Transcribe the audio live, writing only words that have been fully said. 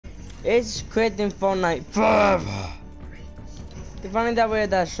It's quitting Fortnite forever. If only that way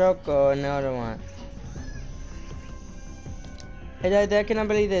that Shoko and the other one. Hey, I cannot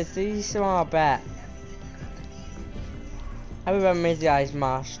believe this. These small bat. I remember miss the ice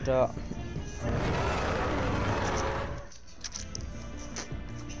master.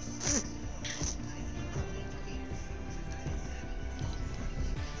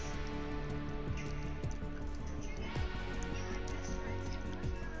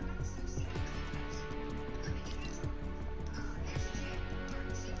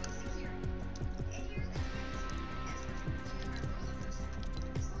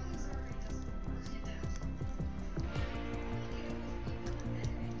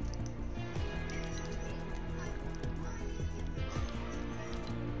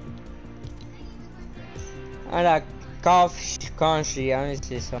 I like golf country. I want to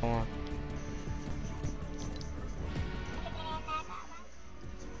see someone.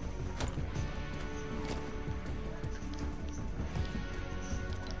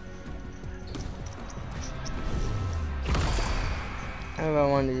 I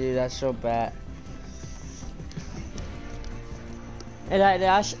want to do that so bad. And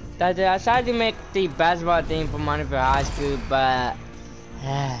I tried to make the basketball team for money for high school, but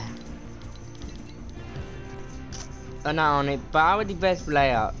not on it. But I was the best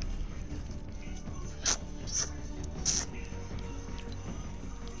player.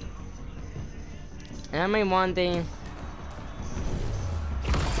 And I made one thing.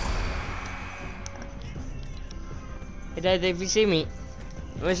 If you see me,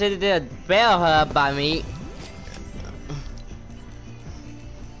 we should do a bell hub by me.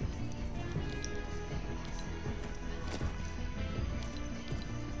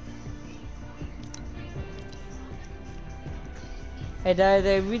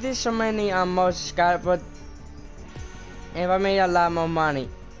 Hey, we did so many more subscribers, but if I made a lot more money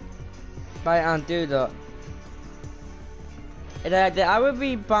by undo that. I will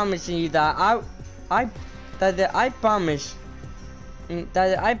be promising you that I promise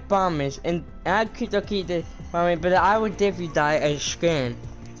and I keep this for me, but I will definitely die a skin.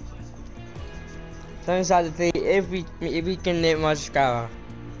 So inside to see if we can get more subscribers.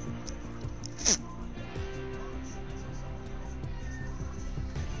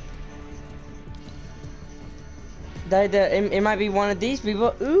 It might be one of these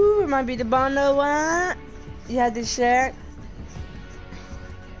people. Ooh, it might be the bundle one. You had to share.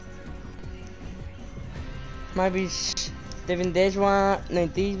 Might be different this one,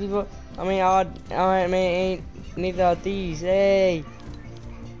 like these people. I mean, ain't neither of these. Hey.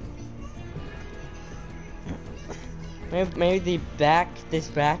 Maybe the back, this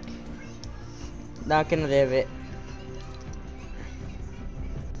back. Not gonna live it.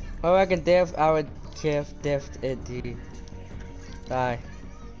 Or I can def, I would def it the die.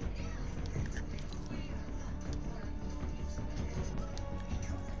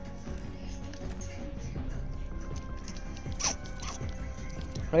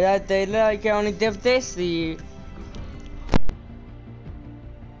 Oh yeah, they like only def this the.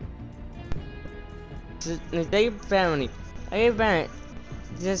 They family. I event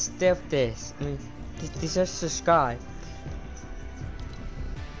just def this. I mean, this is the sky.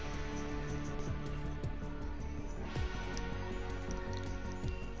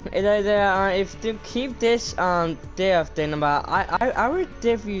 If you keep this def then about I would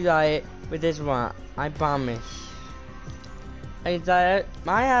def you like with this one. I promise. I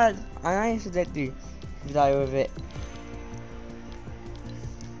accidentally die with it.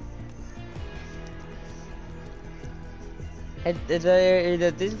 This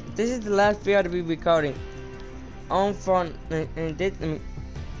is the last video to be recording on front and this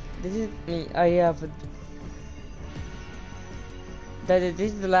is me. Oh yeah, but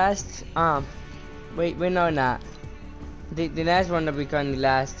this is the last wait no not the last one to be recording the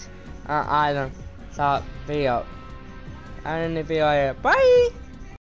last island top video. And the video here. Bye.